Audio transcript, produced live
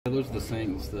Those are the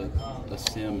things that a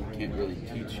sim can't really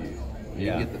teach you. You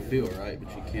get the feel, right,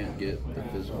 but you can't get the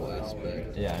physical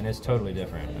aspect. Yeah, and it's totally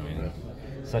different. I mean,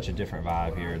 such a different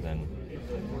vibe here than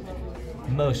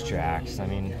most tracks. I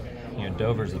mean,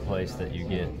 Dover's the place that you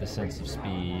get the sense of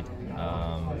speed,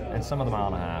 and some of the mile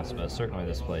and a halves, but certainly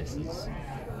this place is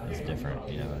different,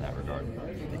 in that regard.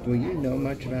 Will you know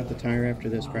much about the tire after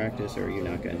this practice, or are you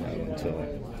not going to know until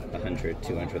 100,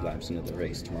 200 laps into the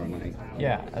race tomorrow night?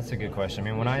 Yeah, that's a good question. I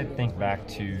mean, when I think back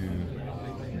to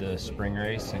the spring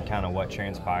race and kind of what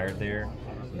transpired there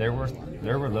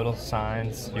were little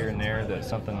signs here and there that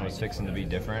something was fixing to be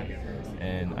different,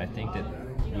 and I think that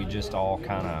we just all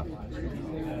kind of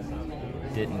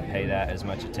didn't pay that as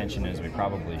much attention as we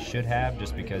probably should have,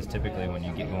 just because typically when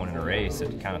you get going in a race,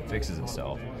 it kind of fixes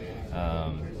itself.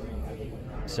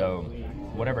 So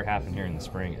whatever happened here in the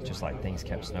spring, it's just like things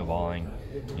kept snowballing.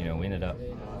 We ended up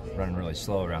running really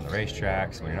slow around the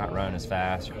racetrack, so when you're not running as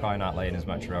fast, you're probably not laying as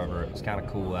much rubber. It was kind of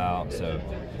cool out, so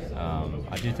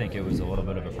I do think it was a little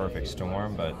bit of a perfect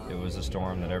storm, but it was a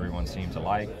storm that everyone seemed to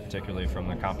like, particularly from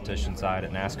the competition side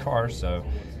at NASCAR. So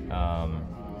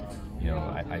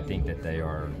I think that they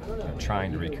are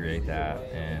trying to recreate that,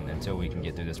 and until we can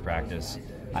get through this practice,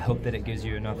 I hope that it gives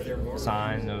you enough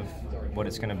sign of what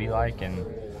it's going to be like, and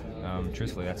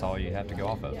truthfully, that's all you have to go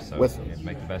off of. So you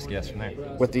make the best guess from there.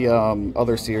 With the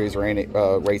other series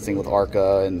racing with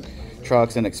ARCA and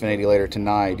trucks and Xfinity later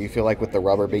tonight, do you feel like with the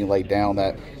rubber being laid down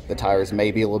that the tires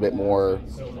may be a little bit more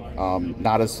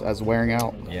not as wearing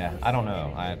out? Yeah, I don't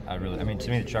know. I mean,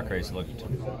 to me, the truck race looked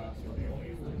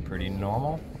pretty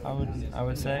normal, I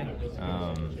would say.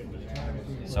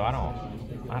 So I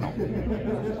don't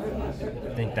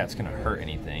think that's going to hurt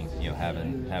anything,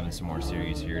 having some more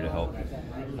series here to help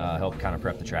kind of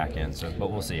prep the track in. So,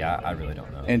 but we'll see. I really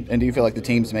don't know. And do you feel like the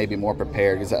teams may be more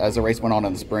prepared? Because as the race went on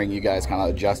in the spring, you guys kind of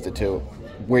adjusted to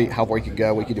how far you could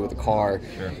go, what you could do with the car.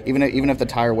 Sure. Even if the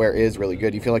tire wear is really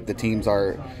good, you feel like the teams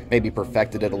are maybe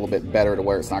perfected it a little bit better to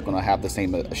where it's not going to have the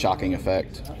same shocking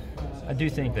effect? I do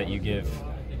think that you give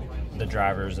the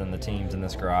drivers and the teams in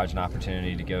this garage an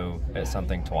opportunity to go at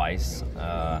something twice,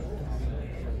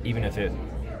 even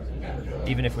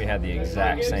if we had the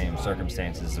exact same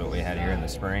circumstances that we had here in the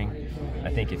spring. I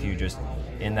think if you just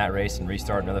in that race and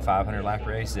restart another 500 lap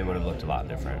race, it would have looked a lot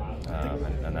different,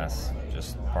 and that's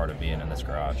just part of being in this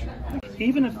garage.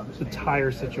 Even if the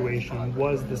tire situation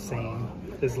was the same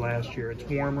as last year, it's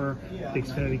warmer, the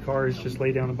Xfinity cars just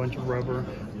lay down a bunch of rubber,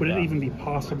 would it even be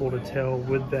possible to tell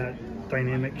with that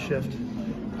dynamic shift?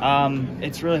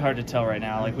 It's really hard to tell right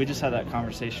now. Like, we just had that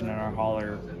conversation in our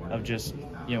hauler of just,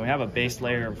 we have a base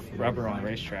layer of rubber on the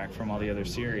racetrack from all the other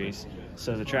series,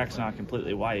 so the track's not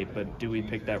completely white, but do we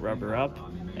pick that rubber up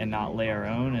and not lay our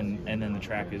own, and then the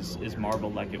track is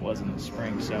marbled like it was in the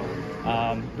spring? So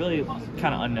really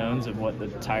kind of unknowns of what the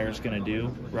tire's going to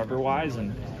do rubber-wise,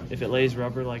 and if it lays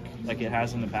rubber like it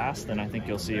has in the past, then I think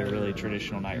you'll see a really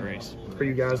traditional night race. Are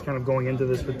you guys kind of going into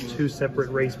this with two separate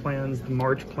race plans, the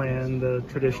March plan, the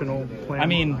traditional plan? I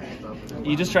mean,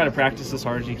 you just try to practice as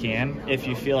hard as you can. If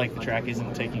you feel like the track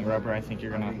isn't taking rubber, I think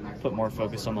you're going to put more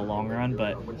focus on the long run,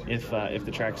 but if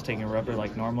the track's taking rubber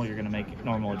like normal, you're going to make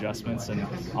normal adjustments. And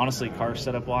honestly, car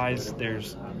setup-wise,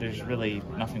 there's really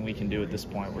nothing we can do at this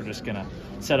point. We're just going to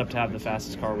set up to have the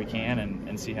fastest car we can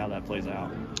and see how that plays out.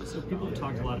 So people have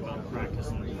talked a lot about practice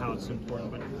and how it's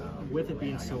important, but with it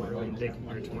being so early in the day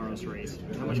compared to tomorrow's race,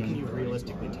 how much can you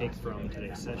realistically take from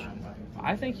today's session?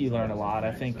 I think you learn a lot.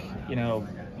 I think,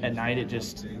 at night it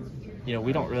just,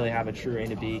 we don't really have a true A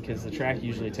to B because the track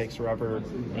usually takes rubber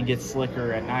and gets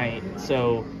slicker at night,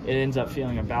 so it ends up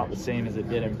feeling about the same as it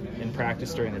did in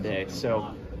practice during the day.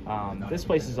 So this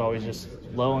place is always just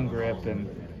low in grip, and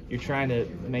you're trying to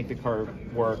make the car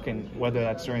work, and whether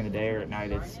that's during the day or at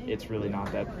night, it's really not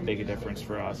that big a difference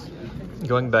for us.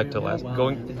 Going back to last, I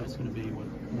think that's going to be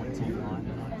what's on the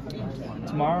line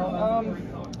Tomorrow,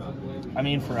 I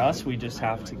mean, for us, we just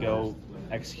have to go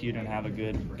execute and have a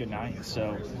good night.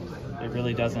 So it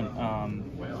really doesn't,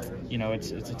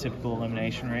 it's a typical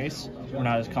elimination race. We're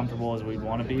not as comfortable as we'd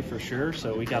want to be for sure.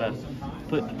 So we got to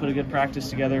put a good practice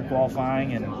together,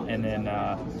 qualifying, and then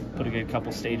put a good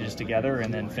couple stages together,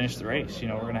 and then finish the race.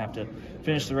 We're going to have to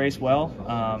finish the race well,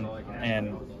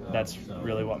 and that's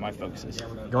really what my focus is.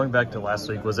 Going back to last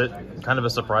week, was it kind of a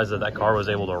surprise that car was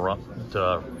able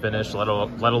to finish, let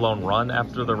alone run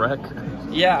after the wreck?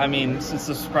 Yeah, I mean, it's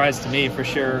a surprise to me for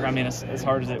sure. I mean, as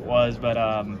hard as it was, but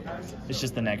it's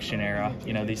just the next gen era.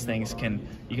 These things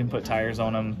you can put tires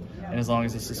on them, and as long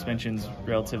as the suspension's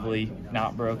relatively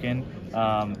not broken,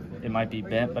 it might be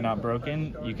bent but not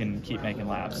broken, you can keep making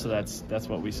laps. So that's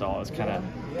what we saw. It's kind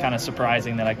of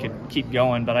surprising that I could keep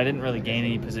going, but I didn't really gain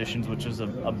any positions, which was a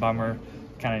bummer.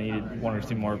 Kind of needed 1 or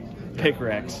 2 more pick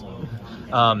wrecks.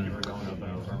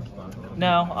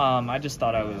 No, I just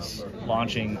thought I was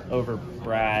launching over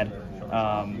Brad,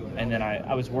 and then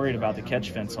I was worried about the catch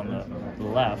fence on the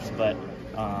left, but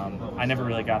I never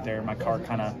really got there. My car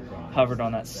kind of hovered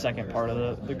on that second part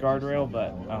of the guardrail,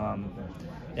 but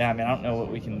yeah, I mean, I don't know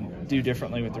what we can do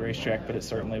differently with the racetrack, but it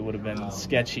certainly would have been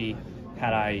sketchy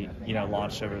had I,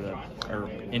 launched over or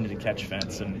into the catch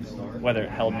fence, and whether it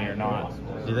held me or not.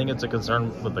 Do you think it's a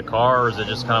concern with the car, or is it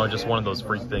just kind of just one of those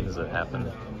freak things that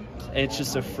happen? It's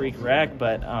just a freak wreck,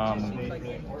 but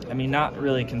I mean, not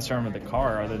really concerned with the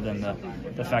car, other than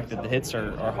the fact that the hits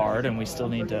are hard, and we still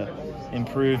need to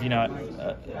improve,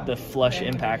 the flush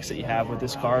impacts that you have with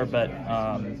this car. But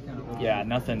yeah,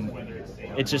 nothing.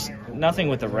 It's just nothing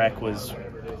with the wreck it was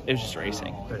just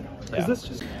racing. Yeah.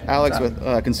 Alex,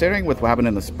 with considering with what happened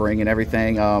in the spring and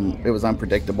everything, it was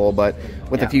unpredictable. But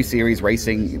with a few series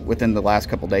racing within the last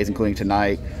couple of days, including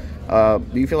tonight,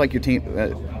 do you feel like your team?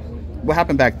 What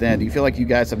happened back then? Do you feel like you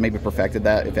guys have maybe perfected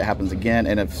that if it happens again?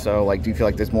 And if so, like, do you feel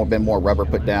like there's been more rubber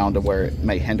put down to where it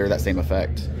may hinder that same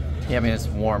effect? Yeah, I mean, it's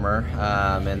warmer,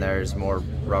 and there's more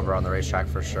rubber on the racetrack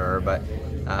for sure. But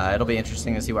it'll be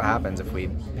interesting to see what happens if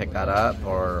we pick that up,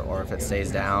 or if it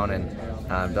stays down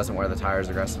and doesn't wear the tires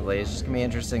aggressively. It's just gonna be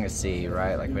interesting to see,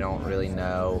 right? Like, we don't really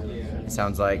know. It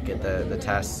sounds like at the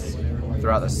tests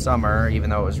throughout the summer, even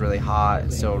though it was really hot,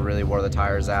 it still really wore the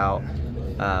tires out.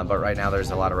 But right now there's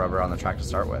a lot of rubber on the track to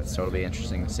start with, so it'll be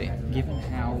interesting to see. Given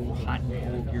how hot and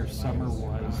cold your summer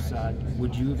was,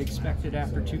 would you have expected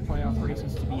after 2 playoff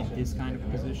races to be in this kind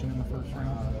of position in the first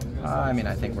round? I mean,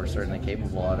 I think we're certainly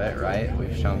capable of it, right?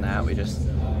 We've shown that. We just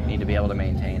need to be able to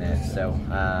maintain it. So,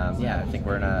 yeah, I think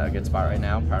we're in a good spot right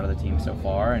now. Proud of the team so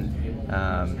far, and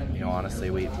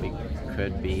honestly, we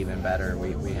could be even better.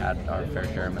 We had our fair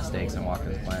share of mistakes in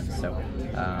Watkins Glen, so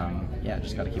yeah,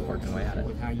 just got to keep working away at it.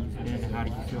 With how you've been, how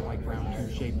do you feel like round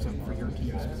 2 shapes up for your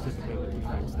team, specifically with the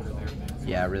tracks that are there?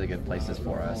 Yeah, really good places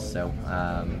for us, so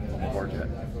looking forward to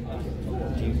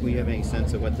it. Do we have any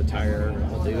sense of what the tire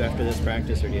will do after this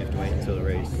practice, or do you have to wait until the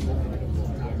race?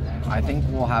 I think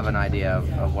we'll have an idea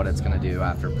of what it's going to do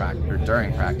after practice or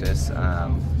during practice.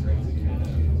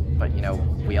 But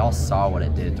we all saw what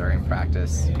it did during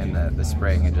practice in the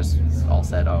spring, and just all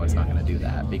said, oh, it's not going to do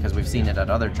that, because we've seen it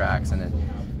at other tracks and it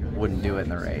wouldn't do it in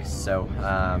the race. So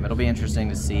it'll be interesting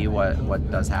to see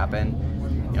what does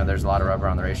happen. There's a lot of rubber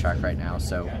on the racetrack right now,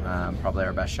 so probably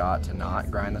our best shot to not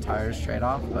grind the tires straight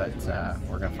off, but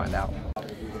we're going to find out.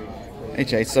 Hey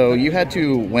Chase, so you had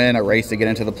to win a race to get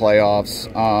into the playoffs.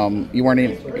 You weren't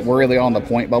even really on the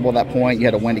point bubble at that point. You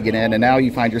had to win to get in, and now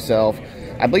you find yourself,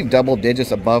 I believe, double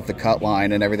digits above the cut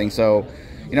line and everything. So,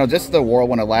 just the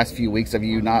whirlwind of the last few weeks of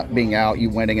you not being out, you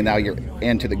winning, and now you're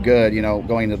into the good,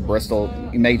 going to Bristol.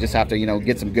 You may just have to,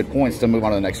 get some good points to move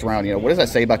on to the next round. What does that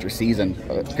say about your season,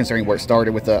 considering where it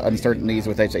started with the uncertainties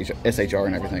with SHR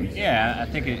and everything? Yeah, I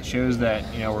think it shows that,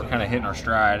 we're kind of hitting our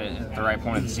stride at the right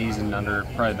point of the season, under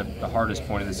probably the hardest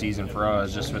point of the season for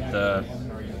us, just with the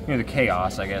the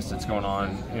chaos, I guess, that's going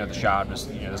on, the shop. Just,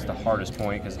 that's the hardest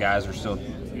point, because guys are still,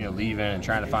 leaving and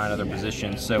trying to find other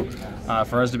positions. So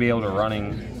for us to be able to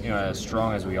running, as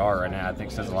strong as we are right now, I think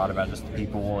says a lot about just the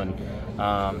people, and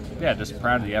yeah, just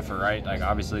proud of the effort, right? Like,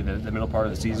 obviously the middle part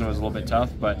of the season was a little bit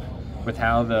tough, but with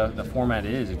how the format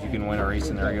is, if you can win a race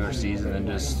in the regular season and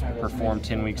just perform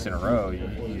 10 weeks in a row,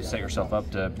 you set yourself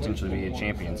up to potentially be a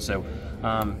champion. So,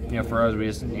 for us, we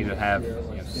just need to have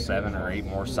 7 or 8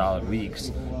 more solid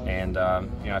weeks. And,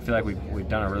 I feel like we've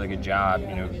done a really good job,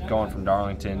 going from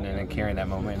Darlington and then carrying that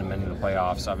momentum into the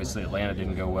playoffs. Obviously, Atlanta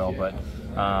didn't go well, but,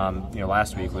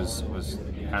 last week was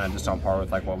kind of just on par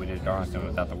with like what we did at Darlington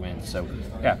without the win. So,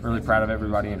 yeah, really proud of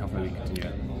everybody, and hopefully we can continue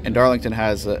it. And Darlington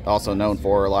has also known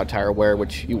for a lot of tire wear,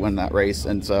 which you won that race.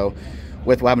 And so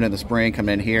with what happened in the spring,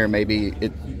 coming in here, maybe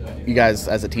you guys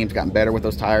as a team's gotten better with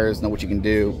those tires, know what you can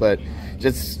do. But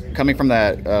just coming from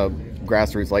that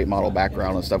grassroots late model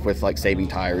background and stuff with like saving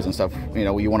tires and stuff,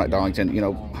 you won at Darlington,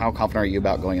 how confident are you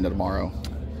about going into tomorrow?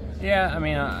 Yeah, I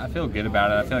mean, I feel good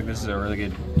about it. I feel like this is a really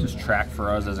good just track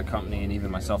for us as a company, and even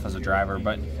myself as a driver.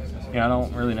 But I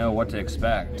don't really know what to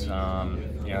expect.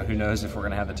 you know, who knows if we're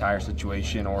going to have the tire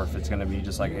situation or if it's going to be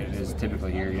just like it is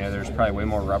typically here. You know, there's probably way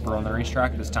more rubber on the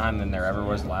racetrack this time than there ever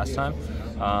was last time.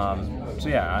 So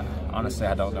yeah, honestly,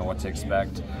 I don't know what to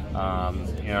expect.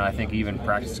 You know, I think even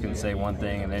practice can say one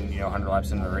thing, and then, you know, 100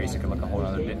 laps into the race, it could look a whole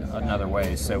another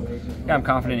way. So yeah, I'm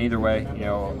confident either way. You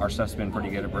know, our stuff's been pretty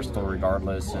good at Bristol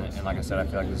regardless, and like I said, I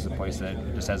feel like this is a place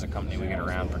that just as a company we get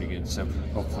around pretty good. So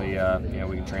hopefully, you know,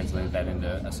 we can translate that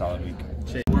into a solid week.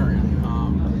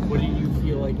 What do you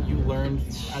feel like you learned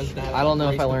as that? I don't know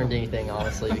if I learned anything,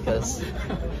 honestly, because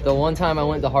the one time I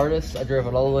went the hardest, I drove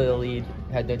it all the way to the lead,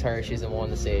 had no tire issues, and won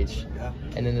the stage. Yeah.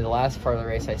 And then in the last part of the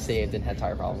race, I saved and had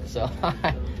tire problems. So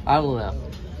I don't know.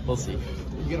 We'll see.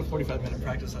 You get a 45-minute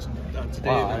practice session today.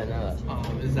 Wow, I didn't know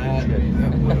that. Is that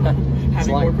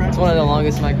more practice? It's one of the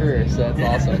longest in my career, so it's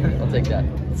awesome. I'll take that.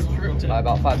 It's true. By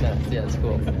about 5 minutes. Yeah, it's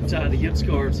cool. The Gibbs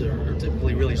cars are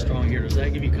typically really strong here. Does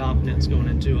that give you confidence going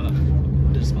into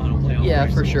this final playoff? Yeah,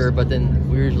 for sure. But then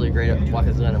we're usually great at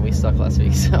Wakazuan, and we suck last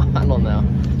week, so I don't know.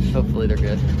 Hopefully they're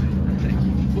good.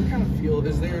 What kind of feel,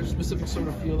 is there a specific sort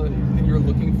of feel that you're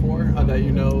looking for that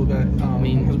you know that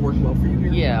has worked well for you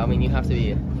here? Yeah, I mean, you have to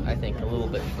be, I think, a little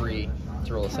bit free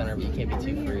to roll the center, but you can't be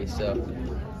too free. So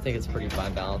I think it's pretty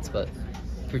fine balance, but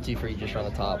if you're too free, just run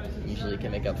the top. Usually you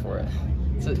can make up for it.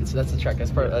 So that's the trick.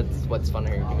 That's what's fun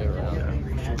here. You can move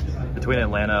around. Yeah. Between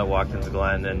Atlanta, Watkins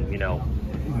Glen, and, you know,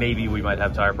 maybe we might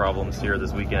have tire problems here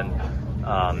this weekend.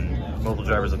 Mobile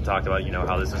drivers have talked about, you know,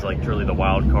 how this is like truly the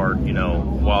wild card, you know,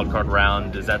 wild card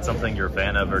round. Is that something you're a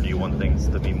fan of, or do you want things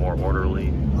to be more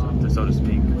orderly, so to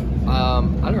speak? I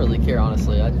don't really care,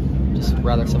 honestly. I'd just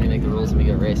rather somebody make the rules and we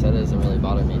get a race. That doesn't really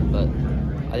bother me, but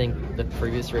I think the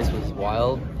previous race was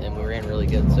wild and we ran really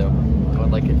good, so I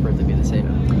would like it for it to be the same.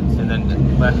 And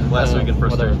then last week in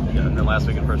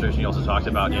frustration, you also talked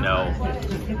about, you know,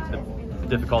 the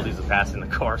difficulties of passing the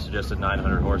car, suggested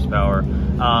 900 horsepower.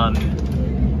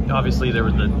 Obviously, there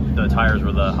were the tires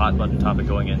were the hot button topic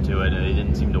going into it, and it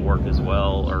didn't seem to work as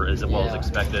well or as well as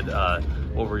expected.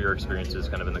 What were your experiences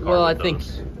kind of in the car? Well, I think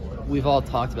we've all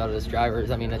talked about it as drivers.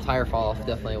 I mean, the tire fall off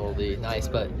definitely will be nice,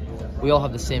 but we all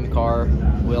have the same car.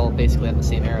 We all basically have the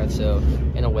same era, so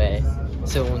in a way.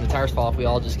 So when the tires fall off, we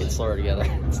all just get slower together.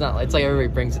 It's like everybody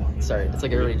brings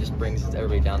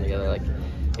everybody down together. Like,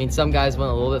 I mean, some guys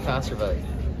went a little bit faster, but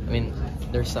I mean,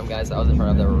 there's some guys that I was in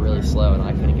front of that were really slow, and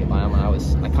I couldn't get by them.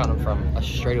 I caught them from a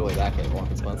straightaway back at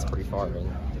Watkins Glen. It's pretty far,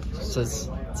 and so it's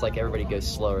like everybody goes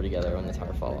slower together when the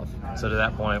tire fall off. So to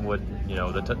that point, would, you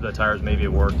know, the tires maybe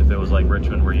have worked if it was like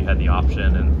Richmond where you had the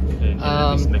option and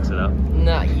at least mix it up?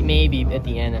 Nah, maybe at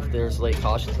the end if there's late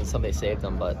cautions and somebody saved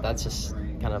them, but that's just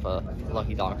kind of a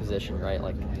lucky dog position, right?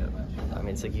 Like, I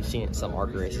mean, it's like you've seen it in some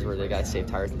ARCA races where the guys save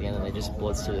tires at the end and they just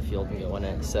blitz through the field and go in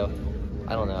it. So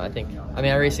I don't know.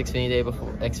 I raced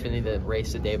Xfinity the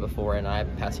race the day before, and I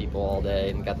passed people all day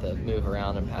and got to move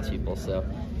around and pass people. So,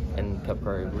 and Cup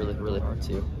car really, really hard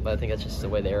too. But I think that's just the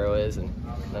way the aero is, and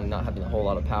not having a whole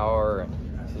lot of power,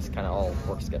 and it just kind of all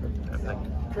works together.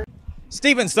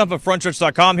 Steven Stumpf of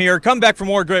Frontstretch.com here. Come back for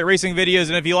more great racing videos,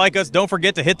 and if you like us, don't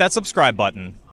forget to hit that subscribe button.